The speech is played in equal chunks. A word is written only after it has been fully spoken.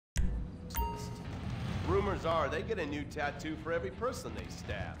rumors are they get a new tattoo for every person they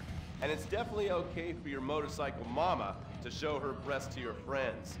stab. And it's definitely okay for your motorcycle mama to show her breast to your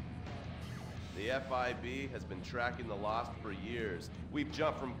friends. The FIB has been tracking the Lost for years. We've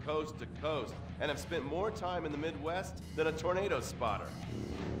jumped from coast to coast and have spent more time in the Midwest than a tornado spotter.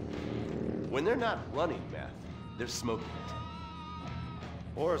 When they're not running meth, they're smoking it.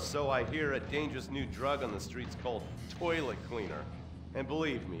 Or so I hear, a dangerous new drug on the streets called toilet cleaner. And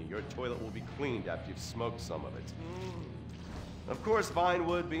believe me, your toilet will be cleaned after you've smoked some of it. Of course,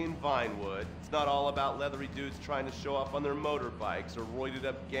 Vinewood being Vinewood, it's not all about leathery dudes trying to show off on their motorbikes or roided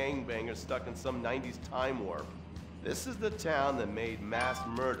up gangbangers stuck in some 90s time warp. This is the town that made mass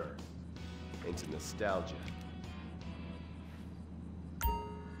murder into nostalgia.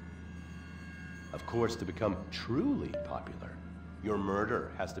 Of course, to become truly popular, your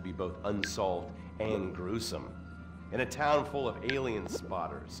murder has to be both unsolved and gruesome. In a town full of alien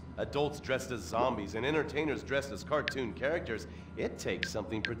spotters, adults dressed as zombies, and entertainers dressed as cartoon characters, it takes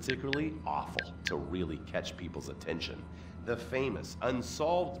something particularly awful to really catch people's attention. The famous,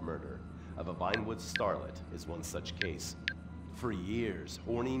 unsolved murder of a Vinewood starlet is one such case. For years,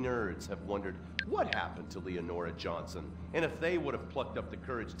 horny nerds have wondered what happened to Leonora Johnson, and if they would have plucked up the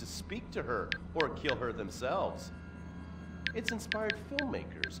courage to speak to her or kill her themselves. It's inspired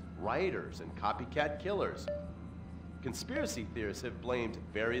filmmakers, writers, and copycat killers. Conspiracy theorists have blamed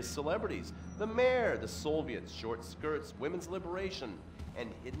various celebrities, the mayor, the Soviets, short skirts, women's liberation,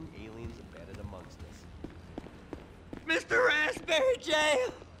 and hidden aliens embedded amongst us. Mr. Raspberry Jam!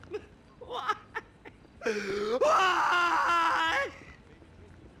 Why? Why?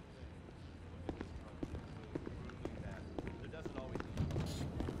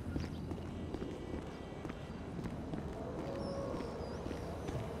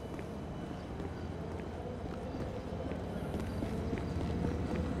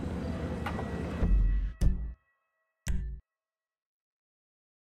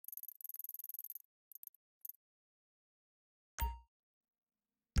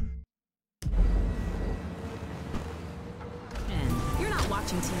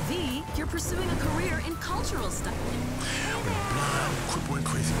 Watching TV, you're pursuing a career in cultural stuff. With a blind, crippling,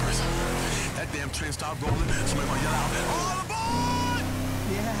 crazy person. That damn train stopped rolling, so make my yell out, all aboard!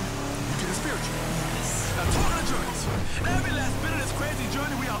 Yeah. You get a spiritual. Yes. Now talking of journeys. Every last bit of this crazy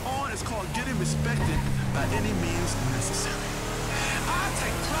journey we are on is called getting respected by any means necessary. I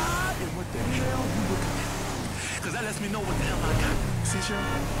take pride in what the hell you looking at. Cause that lets me know what the hell I got. See, Cheryl?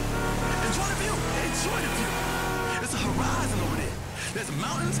 Enjoy the view. Enjoy the view. It's a horizon over there. There's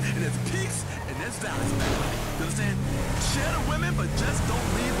mountains, and there's peaks, and there's valleys. You understand? Share the women, but just don't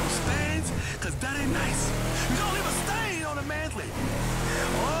leave no stains, cause that ain't nice. You don't leave a stain on a man's leg.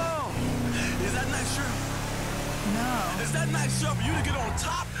 Oh, is that nice, Cheryl? No. Is that nice, Cheryl, for you to get on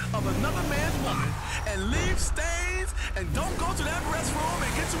top of another man's woman and leave stains, and don't go to that restroom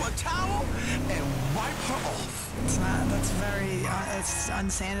and get you a towel and wipe her off? It's not, that's very, it's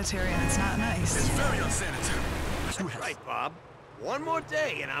unsanitary and it's not nice. It's very unsanitary. Right, Bob. One more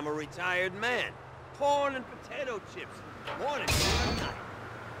day and I'm a retired man. Corn and potato chips. Morning, noon, and night.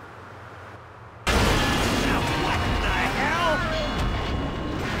 Now what in the hell?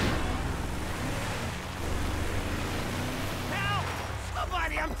 Help!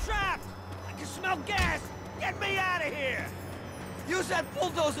 Somebody, I'm trapped! I can smell gas! Get me out of here! Use that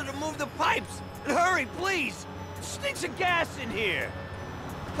bulldozer to move the pipes! And hurry, please! It stinks of gas in here!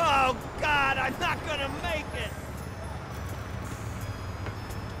 Oh, God, I'm not gonna make it!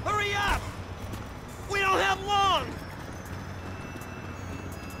 Hurry up! We don't have long!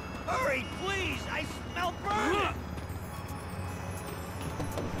 Hurry, please! I smell burning!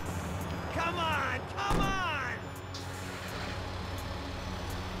 Come on! Come on!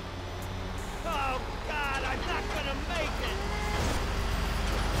 Oh, God! I'm not gonna make it!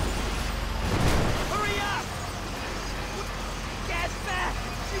 Hurry up! Get back!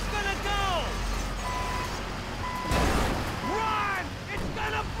 She's gonna go! Run! It's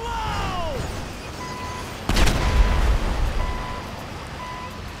gonna blow!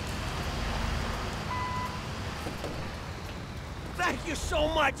 Thank you so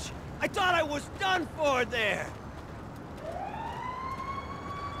much! I thought I was done for there!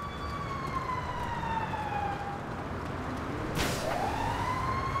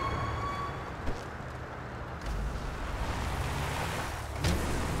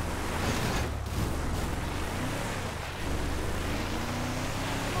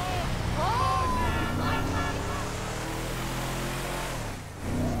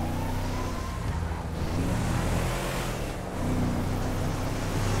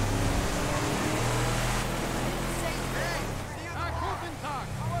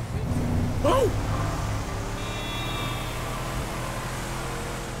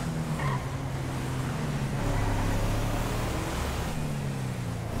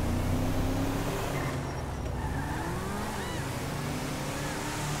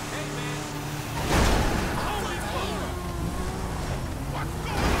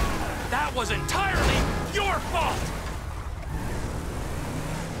 was entirely your fault!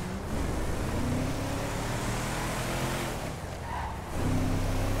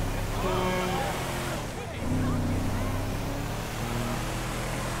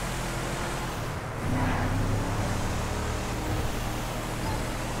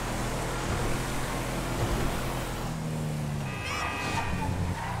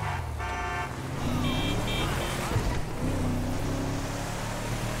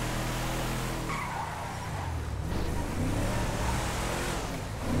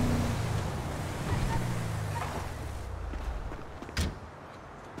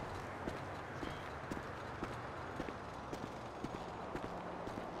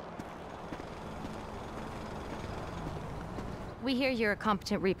 We hear you're a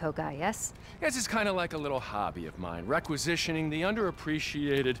competent repo guy, yes? This is kind of like a little hobby of mine, requisitioning the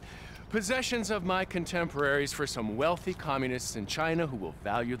underappreciated possessions of my contemporaries for some wealthy communists in China who will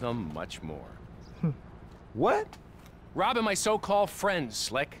value them much more. What? Robbing my so-called friends,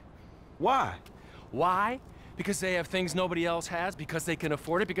 Slick. Why? Why? Because they have things nobody else has, because they can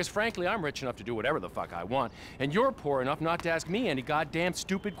afford it, because frankly, I'm rich enough to do whatever the fuck I want, and you're poor enough not to ask me any goddamn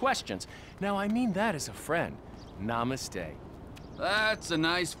stupid questions. Now, I mean that as a friend. Namaste. That's a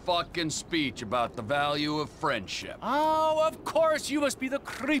nice fucking speech about the value of friendship. Oh, of course, you must be the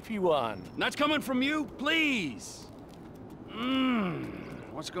creepy one. That's coming from you, please.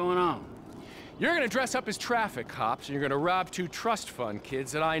 What's going on? You're gonna dress up as traffic cops, and you're gonna rob two trust fund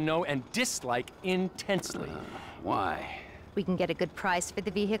kids that I know and dislike intensely. Why? We can get a good price for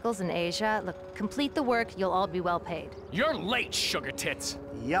the vehicles in Asia. Look, complete the work, you'll all be well paid. You're late, sugar tits.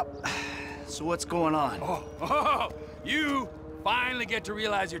 Yep. So what's going on? Oh, you finally get to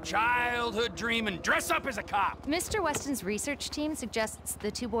realize your childhood dream and dress up as a cop. Mr. Weston's research team suggests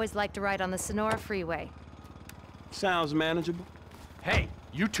the two boys like to ride on the Sonora Freeway. Sounds manageable. Hey,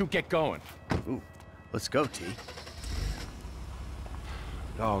 you two get going. Ooh, let's go, T.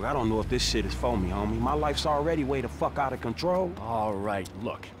 Dog, I don't know if this shit is for me, homie. My life's already way the fuck out of control. All right,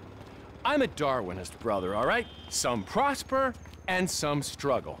 look. I'm a Darwinist, brother, all right? Some prosper and some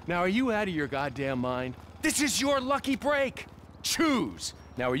struggle. Now, are you out of your goddamn mind? This is your lucky break. Choose.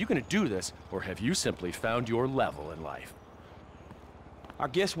 Now, are you gonna do this, or have you simply found your level in life? I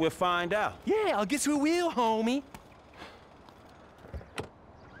guess we'll find out. Yeah, I guess we will, homie.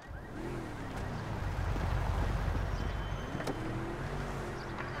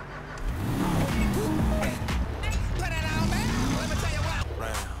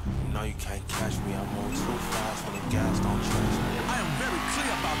 You can't catch me, I'm moving too fast when the gas don't trust me. I am very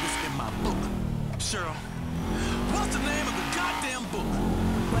clear about this in my book. Cheryl, what's the name of the goddamn book?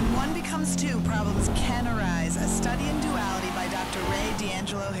 When one becomes two, problems can arise. A Study in Duality by Dr. Ray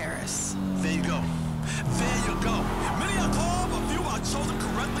D'Angelo Harris. There you go. There you go. Many are called, but few are chosen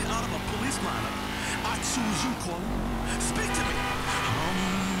correctly out of a police lineup. I choose you, Corey. Speak to me.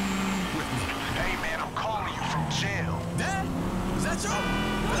 With me. Hey, man, I'm calling you from jail. Dad? Is that you?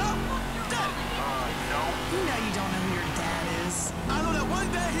 Hello? Daddy? No. You know you don't know who your dad is. I know that one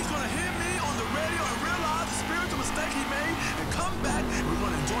day he's gonna hear me on the radio and realize the spiritual mistake he made and come back and we're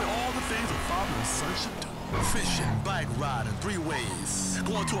gonna enjoy all the things a father and son should do. Fishing, bike riding, 3 ways.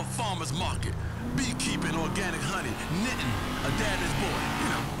 Going to a farmer's market. Beekeeping, organic honey. Knitting, a daddy's boy. You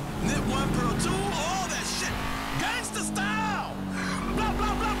know, knit 1, pearl 2, all that shit. Gangsta style! Blah,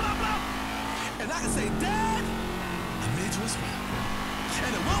 blah, blah, blah, blah. And I can say, Dad, I made you a smile.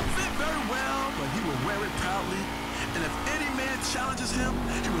 And it won't fit very well, but he will wear it proudly. And if any man challenges him,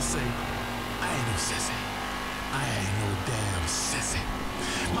 he will say, I ain't no sissy. I ain't no damn sissy.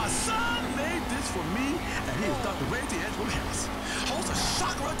 My son made this for me, and he is Dr. Ray D'Angelo Harris, host of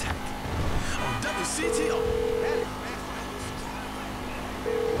Chakra Attack on WCTO.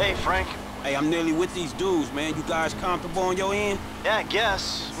 Hey, Frank. Hey, I'm nearly with these dudes, man. You guys comfortable on your end? Yeah, I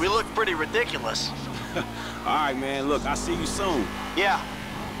guess. We look pretty ridiculous. All right, man. Look, I'll see you soon. Yeah.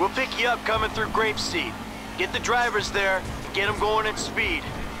 We'll pick you up coming through Grapeseed. Get the drivers there and get them going at speed.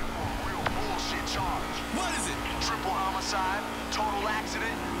 Real bullshit charge. What is it? Triple homicide, total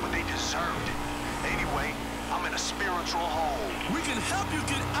accident, but they deserved it. Anyway, I'm in a spiritual hole. We can help you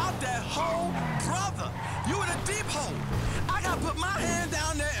get out that hole, brother. You in a deep hole. I gotta put my hand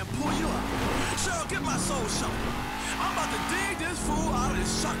down there and pull you up. Cheryl, get my soul shovel. I'm about to dig this fool out of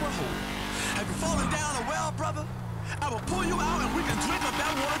this chakra hole. Have you fallen down a well, brother? I will pull you out and we can drink of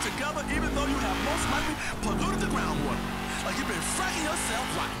that water together even though you have most likely polluted the groundwater. Like you've been fracking yourself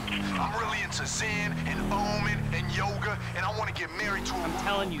right. I'm really into Zen and Omen and yoga, and I want to get married to a woman. I'm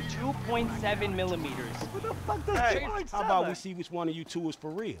telling you, 2.7 millimeters. What the fuck does Hey, how about we see which one of you two is for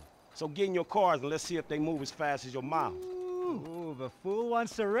real? So get in your cars and let's see if they move as fast as your mouth. Ooh, the fool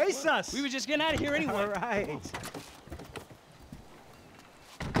wants to race us. We were just getting out of here anyway. All right.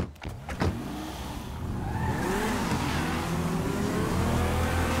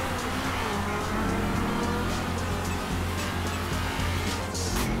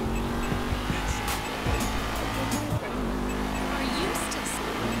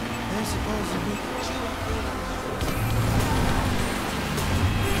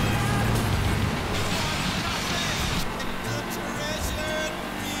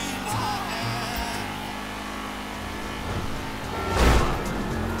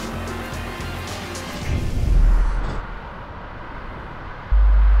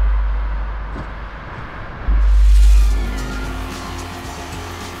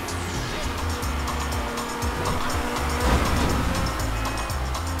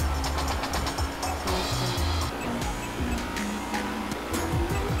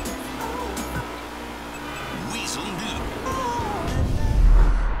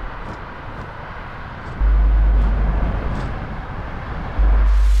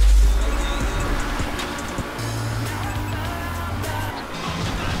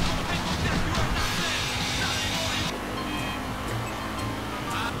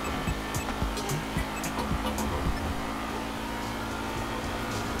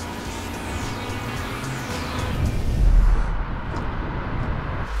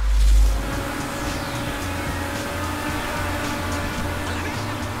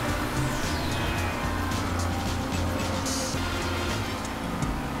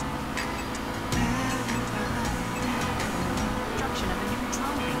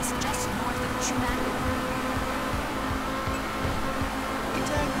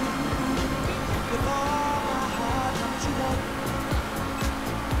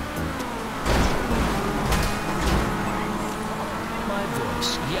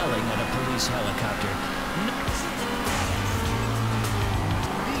 Yelling at a police helicopter.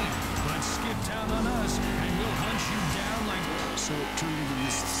 But skip town on us, and we'll hunt you down like... So it turned into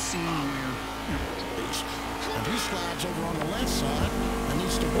this scene where, and these slabs over on the left side, and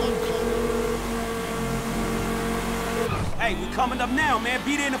these the blood color. Hey, we're coming up now, man.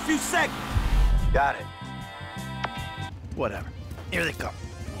 Be there in a few seconds. Got it. Whatever. Here they come.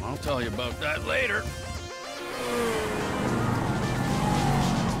 I'll tell you about that later.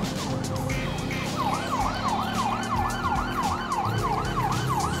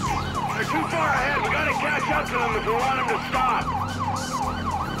 They're too far ahead. We gotta catch up to them if we want them to stop.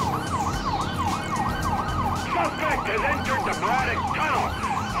 Suspect has entered the Braddock Tunnel.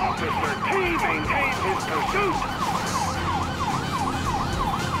 Officer T maintains his pursuit.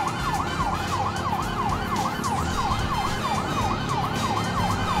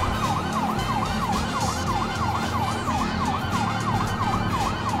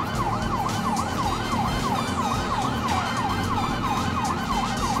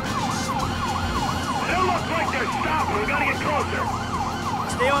 We gotta get closer.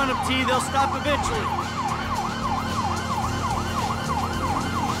 Stay on them, T. They'll stop eventually.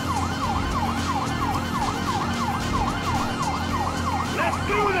 Let's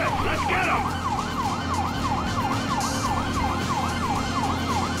do this! Let's get them!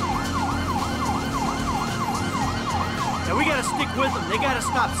 Now we gotta stick with them. They gotta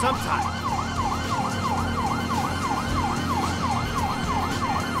stop sometime.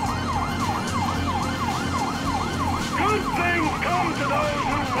 Good things come to those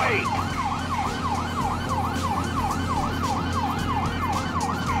who wait.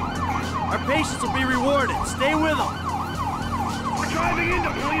 Our patience will be rewarded. Stay with them. We're driving into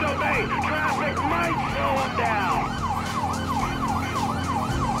Toledo Bay. Traffic might slow them down.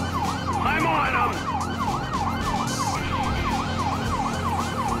 I'm on them.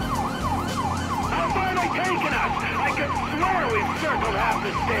 How far are they taking us? I could swear we've circled half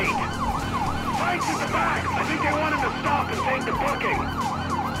the state. Frank's at the back. I think they want him to stop and take the booking.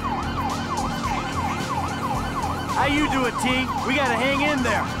 How you doing, T? We gotta hang in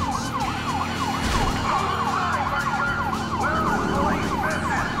there.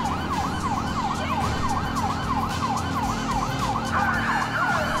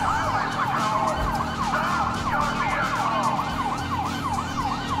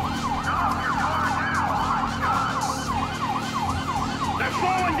 They're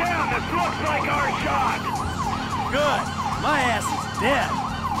slowing down. This looks like our shot. Good. My ass is dead.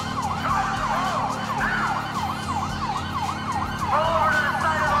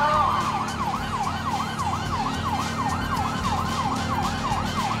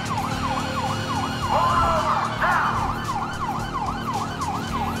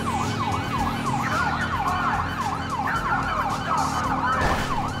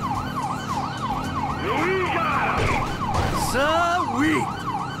 Sweet!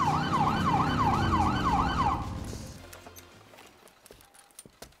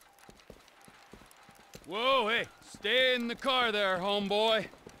 Whoa, hey, stay in the car there, homeboy.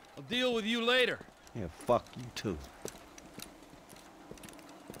 I'll deal with you later. Yeah, fuck you too.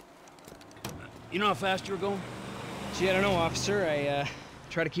 You know how fast you were going? Gee, I don't know, officer. I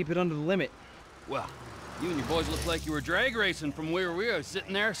try to keep it under the limit. Well, you and your boys look like you were drag racing from where we were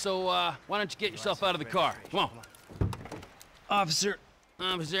sitting there, so why don't you get yourself out of the car? Come on. Officer.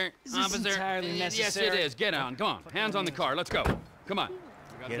 Officer. Is this entirely necessary? Yes, it is. Get on. Come on. Hands on the car. Let's go. Come on.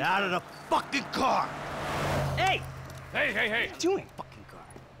 Get out of the fucking car! Hey! Hey! What are you doing? Fucking car.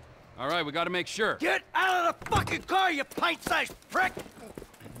 All right, we gotta make sure. Get out of the fucking car, you pint-sized prick!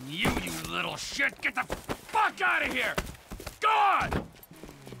 You little shit! Get the fuck out of here! Go on!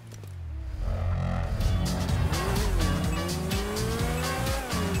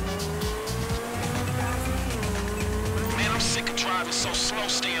 Man, I'm sick of driving so slow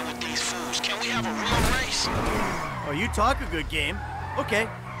staying with these fools. Can we have a real race? Oh, you talk a good game. Okay,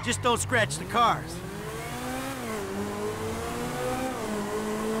 just don't scratch the cars.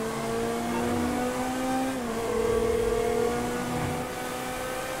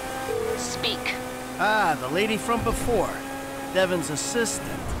 Speak. Ah, the lady from before. Devin's assistant.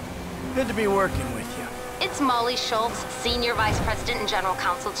 Good to be working with you. It's Molly Schultz, Senior Vice President and General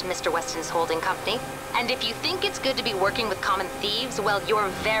Counsel to Mr. Weston's holding company. And if you think it's good to be working with common thieves, well, you're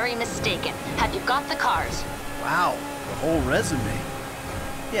very mistaken. Have you got the cars? Wow, the whole resume.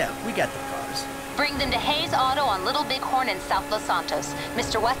 Yeah, we got the cars. Bring them to Hayes Auto on Little Bighorn in South Los Santos.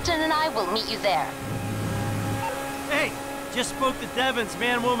 Mr. Weston and I will meet you there. Hey, just spoke to Devin's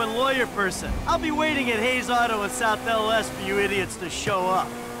man-woman lawyer person. I'll be waiting at Hayes Auto in South LS for you idiots to show up.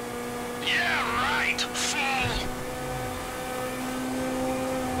 Yeah, right, fool!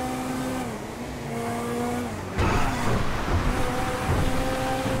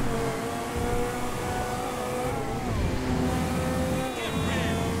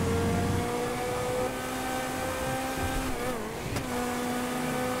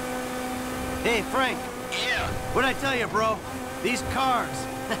 Hey, Frank. Yeah? What'd I tell you, bro? These cars.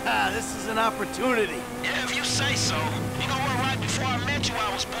 This is an opportunity. Yeah, if you say so. You know what, right before I met you,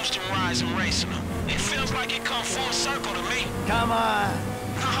 I was boosting rides and racing them. It feels like it come full circle to me. Come on.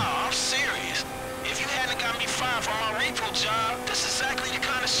 No, I'm serious. If you hadn't got me fired from my repo job, this is exactly the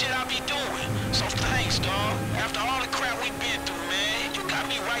kind of shit I'll be doing. So thanks, dawg. After all the crap we've been through, man, you got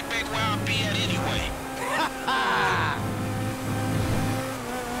me right back where I'll be at anyway. Ha ha!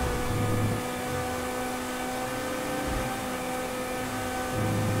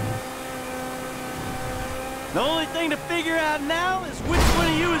 The only thing to figure out now is which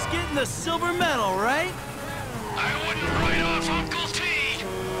one of you is getting the silver medal, right? I wouldn't write off Uncle T.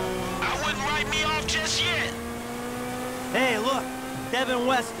 I wouldn't write me off just yet. Hey, look, Devin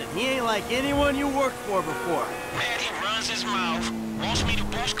Weston. He ain't like anyone you worked for before. Man, he runs his mouth, wants me to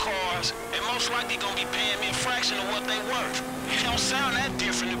boost cars, and most likely gonna be paying me a fraction of what they worth. It don't sound that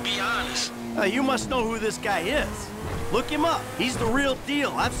different, to be honest. You must know who this guy is. Look him up. He's the real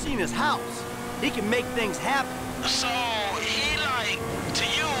deal. I've seen his house. He can make things happen. So, he like, to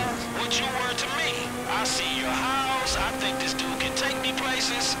you, what you were to me. I see your house, I think this dude can take me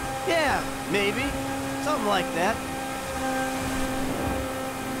places. Yeah, maybe. Something like that.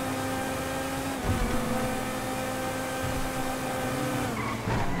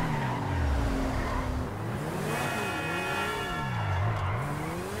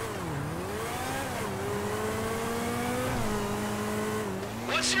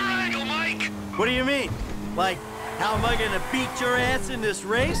 What's your angle, Mike? What do you mean? Like, how am I gonna beat your ass in this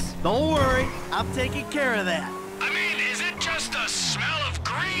race? Don't worry, I'm taking care of that. I mean, is it just a smell of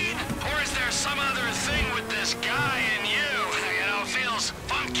greed? Or is there some other thing with this guy and you? You know, feels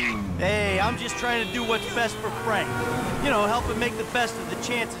funky. Hey, I'm just trying to do what's best for Frank. You know, help him make the best of the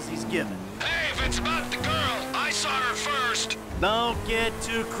chances he's given. Hey, if it's about the girl, I saw her first. Don't get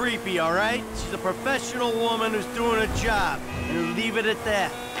too creepy, all right? She's a professional woman who's doing a job, and leave it at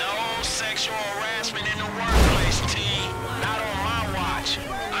that. No sexual harassment in the workplace, T. Not on my watch.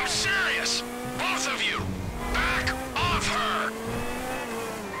 I'm serious. Both of you. Back off her.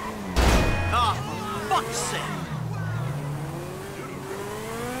 Oh, for fuck's sake.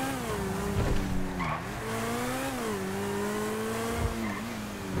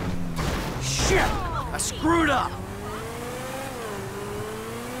 Shit! I screwed up!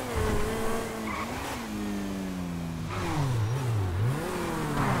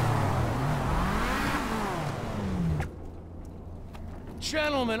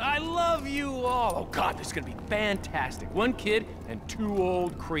 Gentlemen, I love you all. Oh, God, this is gonna be fantastic. One kid and two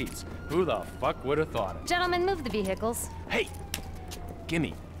old creeps. Who the fuck would have thought it? Gentlemen, move the vehicles. Hey,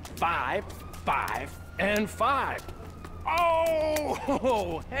 Gimme 5, 5, and 5.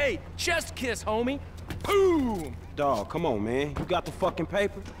 Oh, hey, chest kiss, homie. Boom! Dawg, come on, man. You got the fucking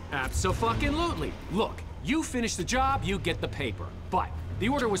paper? Abso-fucking-lutely. Look, you finish the job, you get the paper. But the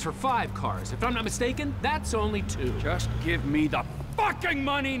order was for 5 cars. If I'm not mistaken, that's only 2. Just give me the fucking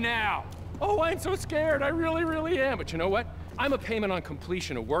money now! Oh, I'm so scared. I really, really am. But you know what? I'm a payment on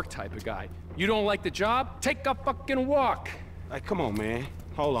completion of work type of guy. You don't like the job? Take a fucking walk. Hey, come on, man.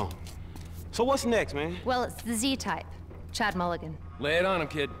 Hold on. So what's next, man? Well, it's the Z-type. Chad Mulligan. Lay it on him,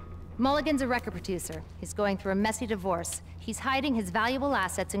 kid. Mulligan's a record producer. He's going through a messy divorce. He's hiding his valuable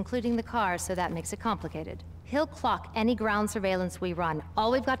assets, including the car, so that makes it complicated. He'll clock any ground surveillance we run.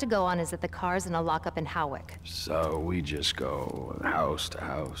 All we've got to go on is that the car's in a lockup in Howick. So we just go house to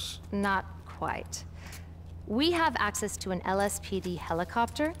house? Not quite. We have access to an LSPD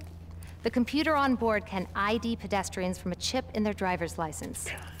helicopter. The computer on board can ID pedestrians from a chip in their driver's license.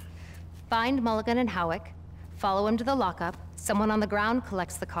 Find Mulligan in Howick, follow him to the lockup, someone on the ground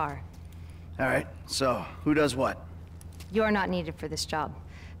collects the car. All right, so who does what? You're not needed for this job.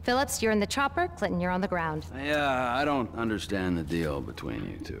 Phillips, you're in the chopper. Clinton, you're on the ground. Yeah, I don't understand the deal between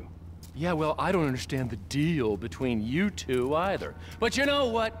you two. Yeah, well, I don't understand the deal between you two either. But you know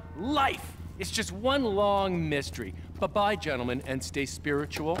what? Life is just one long mystery. Bye-bye, gentlemen, and stay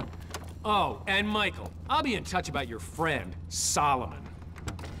spiritual. Oh, and Michael, I'll be in touch about your friend, Solomon.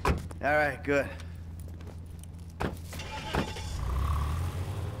 All right, good.